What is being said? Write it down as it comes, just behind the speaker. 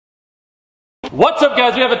What's up,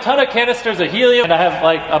 guys? We have a ton of canisters of helium, and I have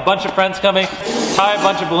like a bunch of friends coming. Tie a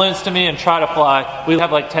bunch of balloons to me and try to fly. We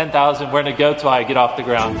have like 10,000. We're gonna go till I get off the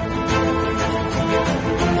ground.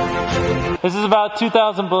 This is about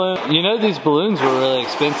 2,000 balloons. You know these balloons were really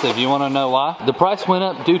expensive. You wanna know why? The price went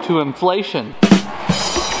up due to inflation.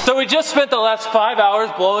 So we just spent the last 5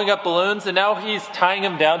 hours blowing up balloons, and now he's tying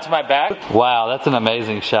them down to my back. Wow, that's an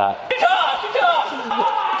amazing shot.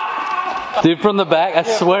 Dude, from the back, I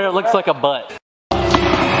swear it looks like a butt.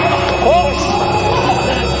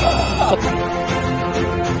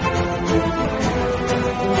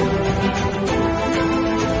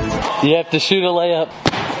 You have to shoot a layup.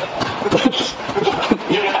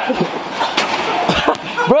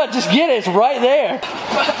 Bro, just get it, it's right there.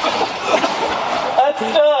 I'm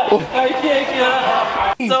stuck. I can't get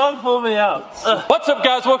up. Someone pull me out. What's up,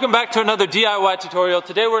 guys? Welcome back to another DIY tutorial.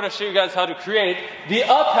 Today we're gonna show you guys how to create the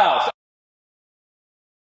up house.